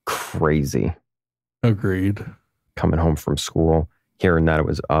crazy. Agreed. Coming home from school, hearing that it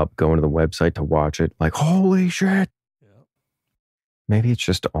was up, going to the website to watch it, like, holy shit. Yeah. Maybe it's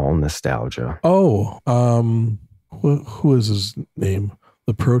just all nostalgia. Oh, who is his name?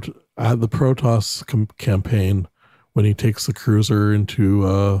 The Protoss campaign, when he takes the cruiser into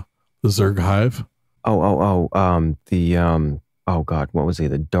the Zerg Hive. Oh God, what was he?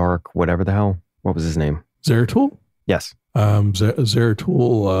 The Dark, whatever the hell. What was his name? Zeratul? Yes.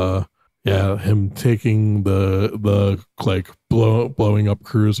 Zeratul, him taking the like blowing up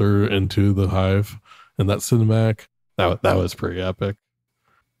cruiser into the Hive, and that cinematic, that was pretty epic.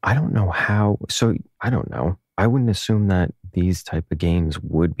 I don't know how. So I don't know. I wouldn't assume that these type of games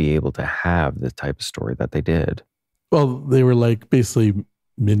would be able to have the type of story that they did. Well, they were like basically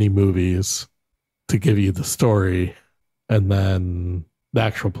mini movies to give you the story, and then the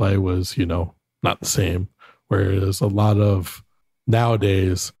actual play was, not the same. Whereas a lot of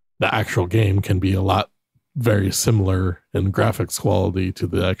nowadays, the actual game can be a lot very similar in graphics quality to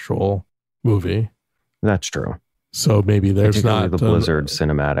the actual movie. That's true. So maybe there's not the Blizzard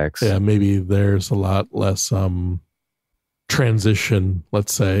cinematics. Yeah, maybe there's a lot less transition,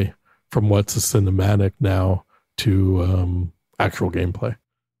 let's say, from what's a cinematic now to actual gameplay.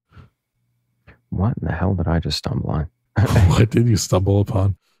 What in the hell did I just stumble on? What did you stumble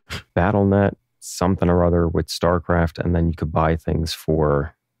upon? BattleNet, something or other with StarCraft, and then you could buy things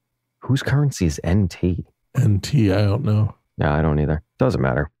for whose currency is NT? NT, I don't know. Yeah, I don't either. Doesn't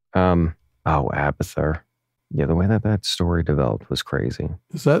matter. Abathur. Yeah, the way that story developed was crazy.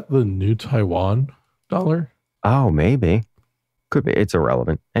 Is that the new Taiwan dollar? Oh, maybe. Could be. It's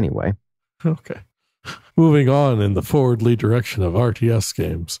irrelevant. Anyway. Okay. Moving on in the forwardly direction of RTS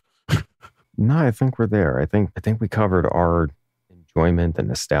games. No, I think we're there. I think we covered our enjoyment and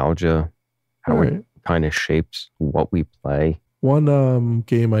nostalgia, how it kind of shapes what we play. One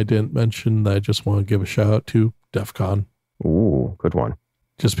game I didn't mention that I just want to give a shout out to, DEF CON. Ooh, good one.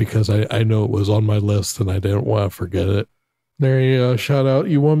 Just because I know it was on my list and I didn't want to forget it. There, shout out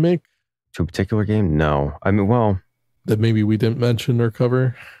you want to make? To a particular game? No. I mean, well... that maybe we didn't mention or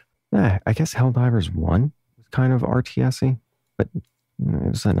cover? I guess Helldivers 1 was kind of RTS-y, but it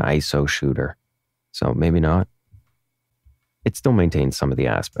was an ISO shooter, so maybe not. It still maintains some of the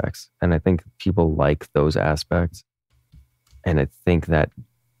aspects, and I think people like those aspects, and I think that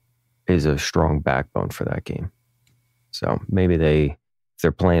is a strong backbone for that game. So maybe if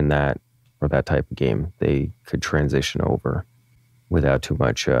they're playing that or that type of game, they could transition over without too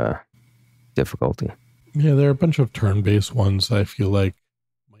much difficulty. Yeah, there are a bunch of turn-based ones I feel like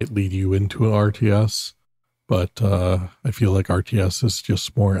might lead you into an RTS, but I feel like RTS is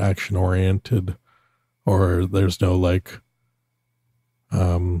just more action-oriented, or there's no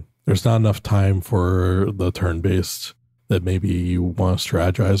there's not enough time for the turn-based that maybe you want to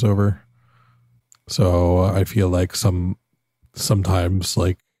strategize over. So I feel like sometimes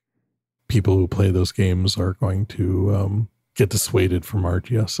like people who play those games are going to get dissuaded from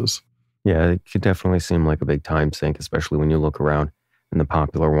RTSs. Yeah, it could definitely seem like a big time sink, especially when you look around and the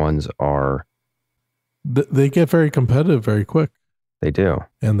popular ones are... They get very competitive very quick. They do.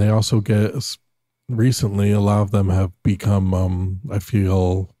 And they also get... recently, a lot of them have become, I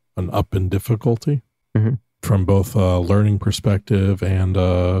feel, an up in difficulty. Mm-hmm. From both a learning perspective and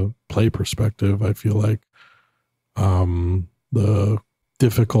a play perspective. I feel like the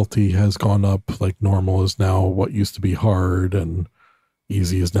difficulty has gone up. Like normal is now what used to be hard, and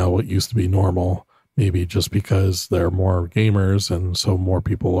easy is now what used to be normal. Maybe just because there are more gamers, and so more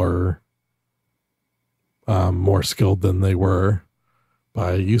people are more skilled than they were.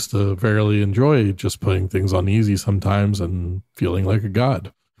 But I used to very enjoy just putting things on easy sometimes and feeling like a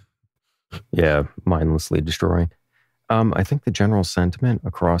god. Yeah, mindlessly destroying. I think the general sentiment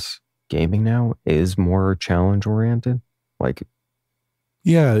across gaming now is more challenge oriented. Like,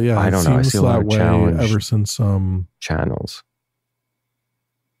 Yeah. I don't it know. I seems see a lot that of way challenge ever since channels.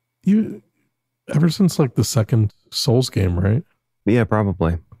 ever since like the second Souls game, right? Yeah,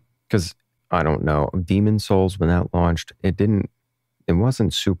 probably. Because I don't know. Demon Souls, when that launched, it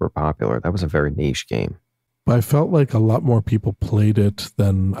wasn't super popular. That was a very niche game. But I felt like a lot more people played it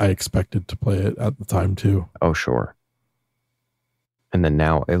than I expected to play it at the time too. Oh, sure. And then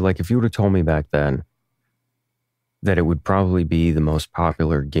now, like, if you would have told me back then that it would probably be the most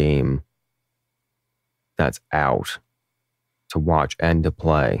popular game that's out to watch and to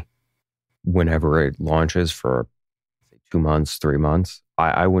play whenever it launches for 2 months, 3 months,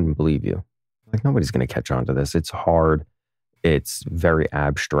 I wouldn't believe you. Like, nobody's going to catch on to this. It's hard. It's very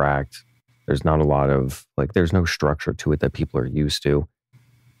abstract. There's not a lot of, like, there's no structure to it that people are used to.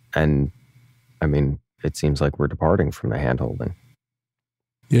 And, I mean, it seems like we're departing from the hand-holding.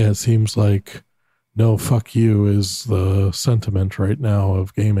 Yeah, it seems like no, fuck you is the sentiment right now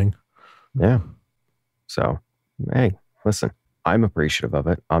of gaming. Yeah. So, hey, listen, I'm appreciative of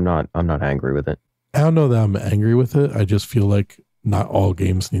it. I'm not angry with it. I don't know that I'm angry with it. I just feel like not all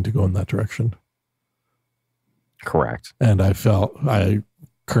games need to go in that direction. Correct. And I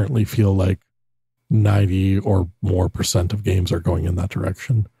currently feel like 90 or more % of games are going in that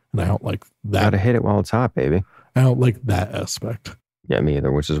direction. And I don't like that. Gotta hit it while it's hot, baby. I don't like that aspect. Yeah, me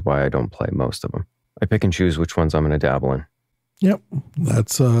either, which is why I don't play most of them. I pick and choose which ones I'm going to dabble in. Yep.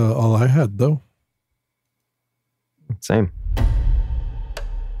 That's all I had, though. Same.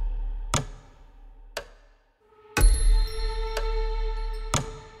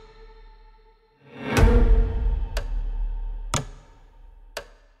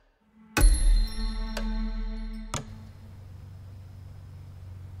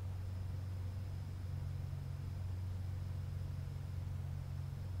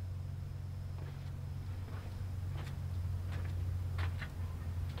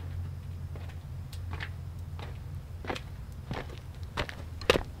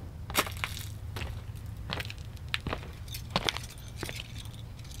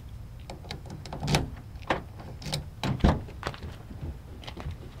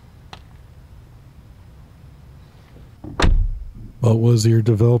 What was your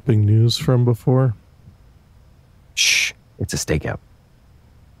developing news from before? Shh, it's a stakeout.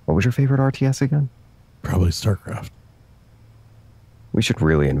 What was your favorite RTS again? Probably Starcraft. We should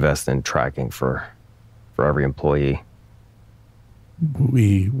really invest in tracking for every employee.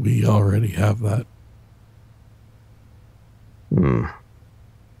 We already have that.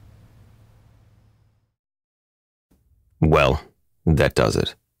 Well, that does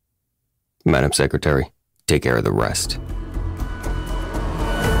it. Madam Secretary, take care of the rest.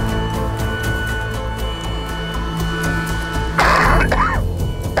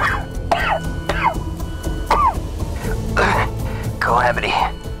 Calamity.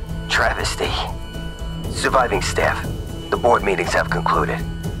 Travesty. Surviving staff. The board meetings have concluded.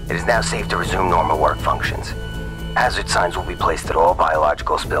 It is now safe to resume normal work functions. Hazard signs will be placed at all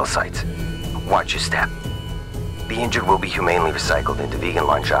biological spill sites. Watch your step. The injured will be humanely recycled into vegan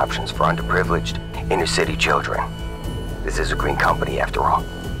lunch options for underprivileged, inner-city children. This is a green company, after all.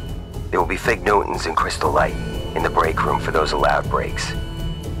 There will be Fig Newtons and Crystal Light in the break room for those allowed breaks.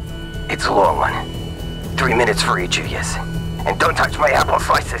 It's a long one. 3 minutes for each of yous. And don't touch my apple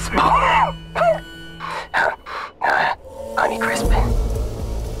slices. Honey Crisp.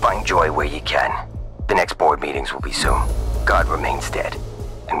 Find joy where you can. The next board meetings will be soon. God remains dead,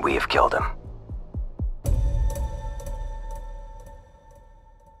 and we have killed him.